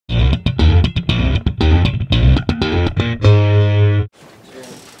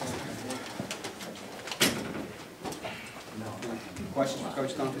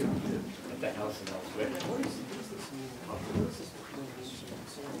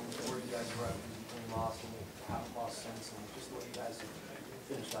between lost and half lost since, and just the way you guys have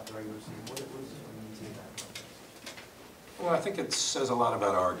finished out the regular season. What does it mean to you that? Well, I think it says a lot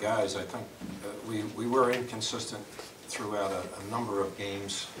about our guys. I think we were inconsistent throughout a number of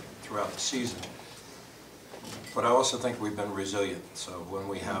games throughout the season. But I also think we've been resilient. So when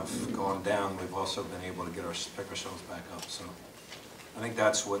we have gone down, we've also been able to pick ourselves back up. So I think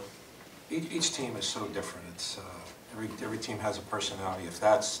that's what each team is so different. It's every team has a personality. If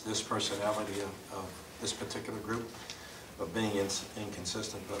that's this personality of this particular group of being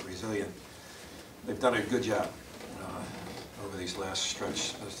inconsistent but resilient, they've done a good job over these last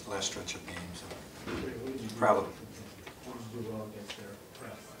stretch of games. Proud of them. What did you do well against their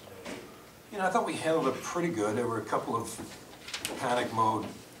press? You know, I thought we handled it pretty good. There were a couple of panic mode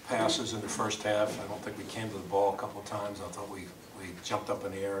passes in the first half. I don't think we came to the ball a couple of times. I thought we jumped up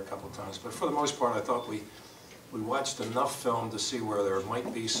in the air a couple of times. But for the most part, I thought we watched enough film to see where there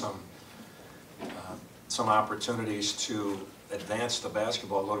might be some opportunities to advance the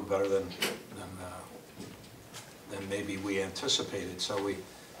basketball a little better than maybe we anticipated. So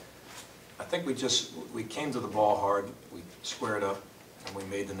I think we came to the ball hard, we squared up, and we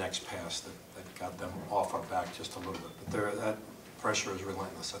made the next pass that got them off our back just a little bit. But that pressure is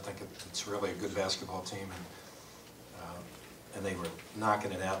relentless. I think it's really a good basketball team, and they were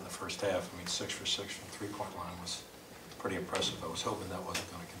knocking it out in the first half. I mean, 6 for 6 from three-point line was pretty impressive. I was hoping that wasn't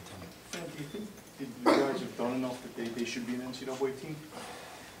going to continue. Do you think you guys have done enough that they should be an NCAA team?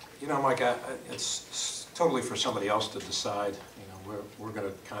 You know, Mike, it's totally for somebody else to decide. You know, we're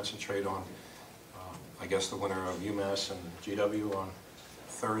going to concentrate on, I guess, the winner of UMass and GW on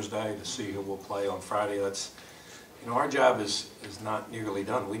Thursday to see who will play on Friday. That's, you know, our job is not nearly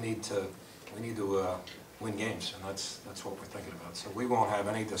done. We need to win games, and that's what we're thinking about. So we won't have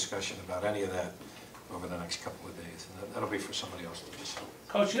any discussion about any of that over the next couple of days, and that'll be for somebody else to decide.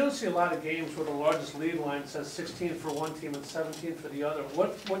 Coach, you don't see a lot of games where the largest lead line says 16 for one team and 17 for the other.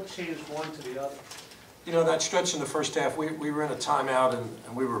 What changed one to the other? You know, that stretch in the first half, we were in a timeout,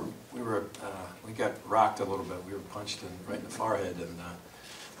 and we got rocked a little bit. We were punched right in the forehead, and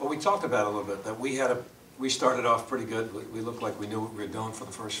but we talked about it a little bit that we started off pretty good. We looked like we knew what we were doing for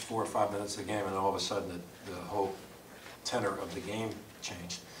the first 4 or 5 minutes of the game, and all of a sudden the whole tenor of the game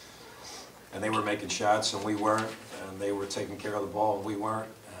changed. And they were making shots, and we weren't, and they were taking care of the ball, and we weren't.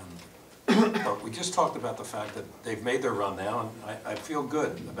 But we just talked about the fact that they've made their run now, and I feel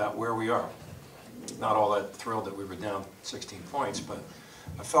good about where we are. Not all that thrilled that we were down 16 points, but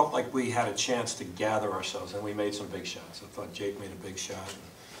I felt like we had a chance to gather ourselves, and we made some big shots. I thought Jake made a big shot, and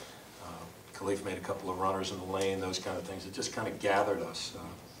Khalif made a couple of runners in the lane, those kind of things. It just kind of gathered us.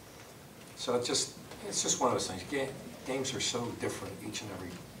 So it's just one of those things. Games are so different each and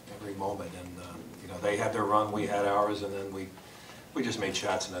every moment, and you know, they had their run, we had ours, and then we just made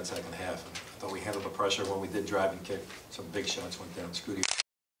shots in that second half. And I thought we handled the pressure when we did drive and kick. Some big shots went down. Scooty.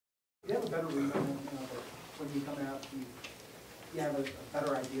 You have a better read on when you come out. You have a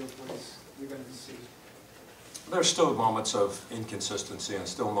better idea of what you're going to see. There's still moments of inconsistency and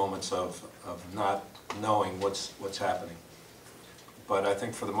still moments of not knowing what's happening. But I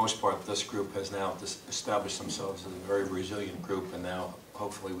think for the most part, this group has now established themselves as a very resilient group, and now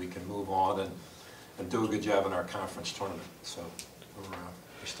hopefully we can move on and do a good job in our conference tournament. So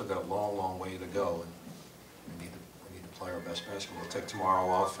we've still got a long, long way to go, and we need to play our best basketball. We'll take tomorrow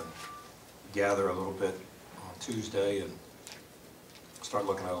off and gather a little bit on Tuesday and start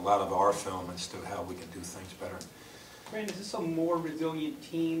looking at a lot of our film as to how we can do things better. Fran, is this a more resilient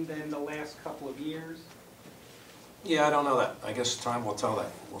team than the last couple of years? Yeah, I don't know that. I guess time will tell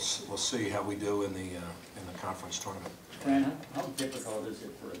that. We'll see how we do in the conference tournament. Fran, how difficult is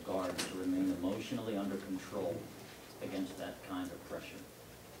it for a guard to remain emotionally under control against that kind of pressure?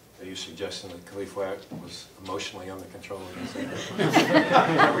 Are you suggesting that Khalif Wyatt was emotionally under control against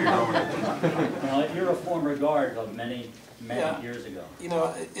that? Where you're going with that? Well, you're a former guard of many years ago. You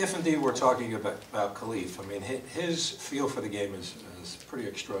know, if indeed we're talking about Khalif, I mean, his feel for the game is pretty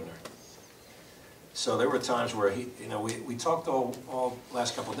extraordinary. So there were times where we talked all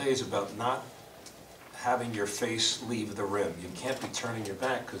last couple of days about not having your face leave the rim. You can't be turning your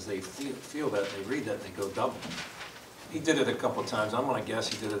back because they feel that, they read that, they go double. He did it a couple of times. I'm going to guess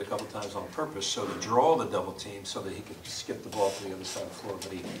he did it a couple of times on purpose, so to draw the double team so that he could skip the ball to the other side of the floor.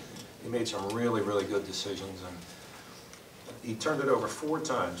 But he made some really, really good decisions, and he turned it over 4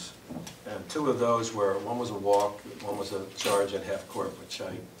 times, and 2 of those were, one was a walk, one was a charge at half court, which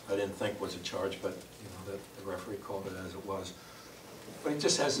I didn't think was a charge, but you know, the referee called it as it was. But he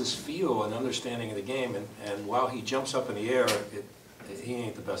just has this feel and understanding of the game, and while he jumps up in the air, he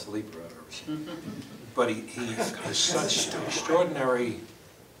ain't the best leaper I've ever seen. But he has such extraordinary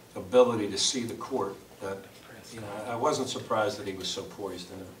ability to see the court that, I wasn't surprised that he was so poised.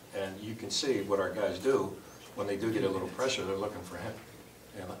 And you can see what our guys do when they do get a little pressure, they're looking for him.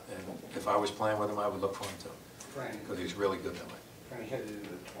 And if I was playing with him, I would look for him too, because he's really good that way. Frank, headed into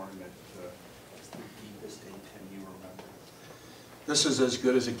the tournament, what's the deepest A-10 you remember? This is as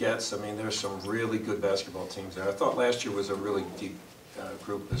good as it gets. I mean, there's some really good basketball teams there. I thought last year was a really deep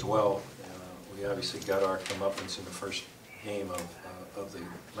group as well. We obviously got our comeuppance in the first game of the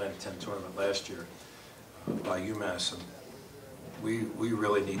Atlantic 10 tournament last year by UMass. And we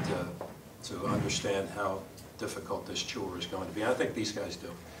really need to understand how difficult this chore is going to be. I think these guys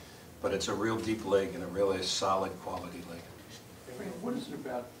do. But it's a real deep league and a really solid quality league. Frank, what is it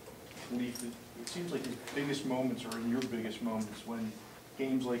about Leaf that it seems like his biggest moments are in your biggest moments when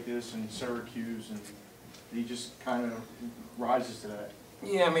games like this and Syracuse, and he just kind of rises to that?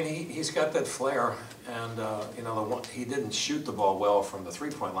 Yeah, I mean, he's got that flair, and he didn't shoot the ball well from the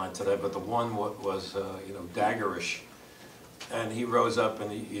three-point line today, but the one was daggerish, and he rose up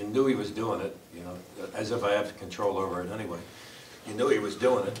and you knew he was doing it, as if I have control over it anyway. You knew he was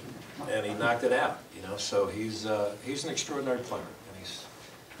doing it, and he knocked it out, So he's an extraordinary player,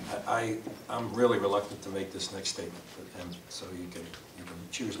 and I'm really reluctant to make this next statement, and so you can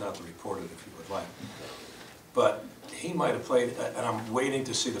choose not to report it if you would like. But he might have played, and I'm waiting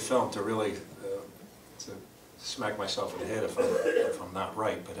to see the film to really to smack myself in the head if I'm not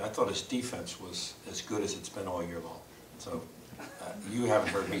right. But I thought his defense was as good as it's been all year long. So you haven't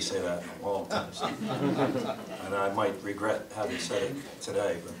heard me say that in a long time, so. And I might regret having said it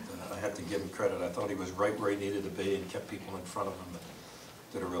today. But I have to give him credit. I thought he was right where he needed to be and kept people in front of him. And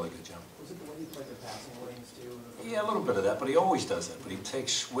did a really good job. Was it the way he played the passing lanes too? Yeah, a little bit of that, but he always does that. But he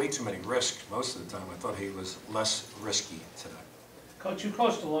takes way too many risks most of the time. I thought he was less risky today. Coach, you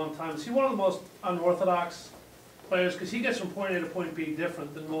coached a long time. Is he one of the most unorthodox players? Because he gets from point A to point B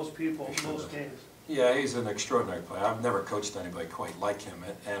different than most people in most games. Yeah, he's an extraordinary player. I've never coached anybody quite like him.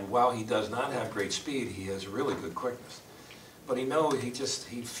 And while he does not have great speed, he has really good quickness. But he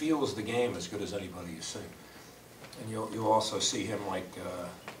feels the game as good as anybody you see. And you'll also see him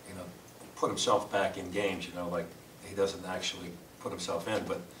put himself back in games, like he doesn't actually put himself in,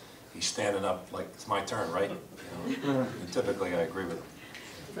 but he's standing up like it's my turn, right? And typically I agree with him.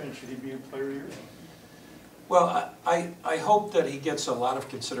 Frank, should he be a player here? Well, I hope that he gets a lot of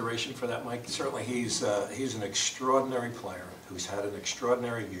consideration for that, Mike. Certainly he's an extraordinary player who's had an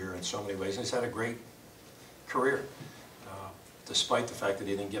extraordinary year in so many ways, and he's had a great career. Despite the fact that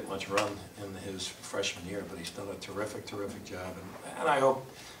he didn't get much run in his freshman year, but he's done a terrific, terrific job. And I hope,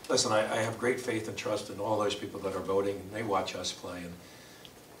 listen, I have great faith and trust in all those people that are voting, and they watch us play, and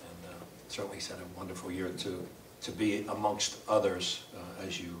certainly he's had a wonderful year to be amongst others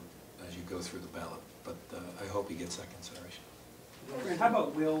as you go through the ballot. But I hope he gets that consideration. And how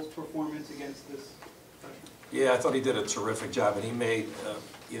about Will's performance against this freshman? Yeah, I thought he did a terrific job, and he made,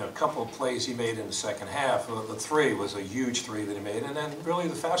 a couple of plays he made in the second half. The three was a huge three that he made, and then really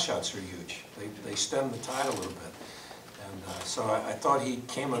the foul shots are huge. They stemmed the tide a little bit. And so I thought he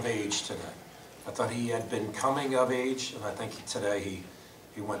came of age today. I thought he had been coming of age, and I think today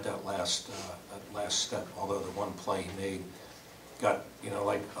he went that last step, although the one play he made got,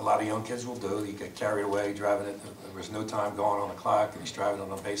 like a lot of young kids will do, he got carried away driving it. There was no time going on the clock, and he's driving on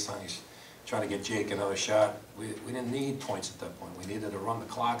the baseline. He's trying to get Jake another shot. We didn't need points at that point. We needed to run the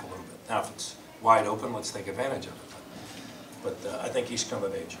clock a little bit. Now, if it's wide open, let's take advantage of it. But I think he's come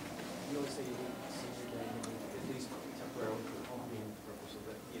of age. You always say you hate senior day, at least temporarily for home game purposes,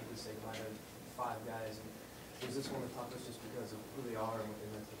 but you have to say might have 5 guys. And was this one of the toughest just because of who they are and what they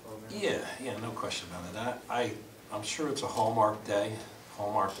meant to the program? Yeah, no question about it. I'm sure it's a Hallmark day.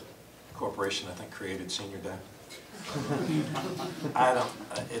 Hallmark Corporation, I think, created Senior Day.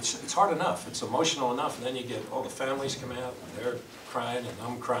 It's hard enough. It's emotional enough, and then you get all the families come out, and they're crying, and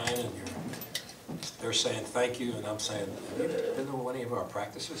I'm crying, and they're saying thank you, and I'm saying, have you been to any of our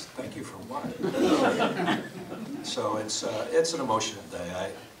practices? Thank you for what? So it's an emotional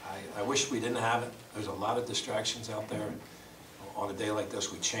day. I wish we didn't have it. There's a lot of distractions out there. On a day like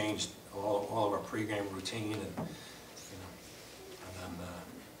this, we changed all of our pregame routine,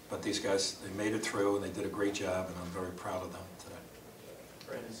 but these guys, they made it through, and they did a great job, and I'm very proud of them today.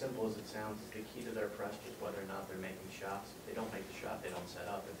 Right, as simple as it sounds, the key to their press is whether or not they're making shots. If they don't make the shot, they don't set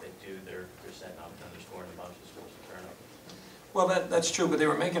up. If they do, they're setting up, and they're scoring a bunch of scores to turn up. Well, that's true, but they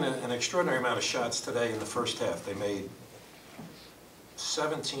were making an extraordinary amount of shots today in the first half. They made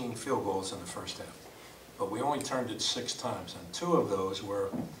 17 field goals in the first half, but we only turned it 6 times, and 2 of those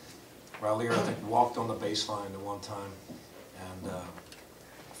were Raleigh, I think, walked on the baseline the one time, and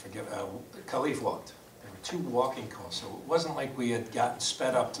Khalif walked. there were 2 walking calls, so it wasn't like we had gotten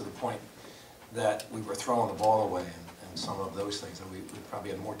sped up to the point that we were throwing the ball away and some of those things. And we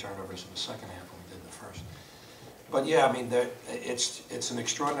probably had more turnovers in the second half than we did in the first. But yeah, I mean, it's an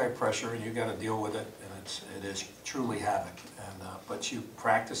extraordinary pressure, and you got to deal with it, and it is truly havoc. And but you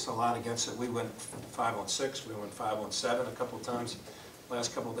practice a lot against it. We went 5-on-6, we went 5-on-7 a couple of times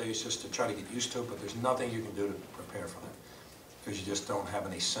last couple of days just to try to get used to it. But there's nothing you can do to prepare for that because you just don't have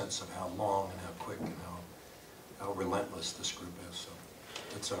any sense of how long and how quick and how relentless this group is. So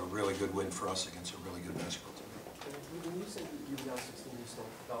it's a really good win for us against a really good basketball team. When you said you were down 16, you still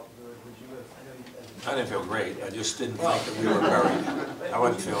felt good, would you have, I know you... I didn't feel great, I just didn't think that we were buried. I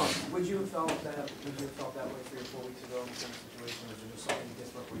wasn't feeling. Would you have felt that way 3 or 4 weeks ago in the same situation, or was there just something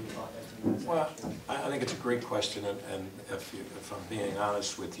different where you thought that you guys Well, actually... I think it's a great question, and if I'm being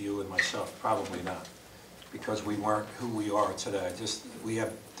honest with you and myself, probably not. Because we weren't who we are today. We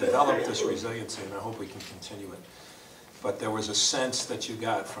have developed this resiliency, and I hope we can continue it. But there was a sense that you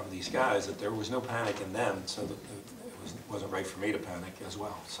got from these guys that there was no panic in them, so that it wasn't right for me to panic as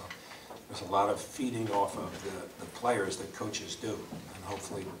well. So there's a lot of feeding off of the players that coaches do, and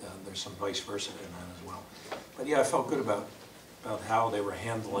hopefully there's some vice versa in that as well. But yeah, I felt good about how they were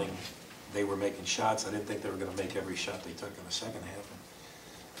handling. They were making shots. I didn't think they were going to make every shot they took in the second half,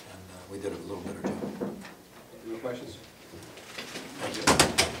 and we did a little better job. Any questions? Thank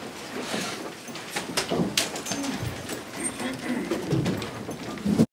you.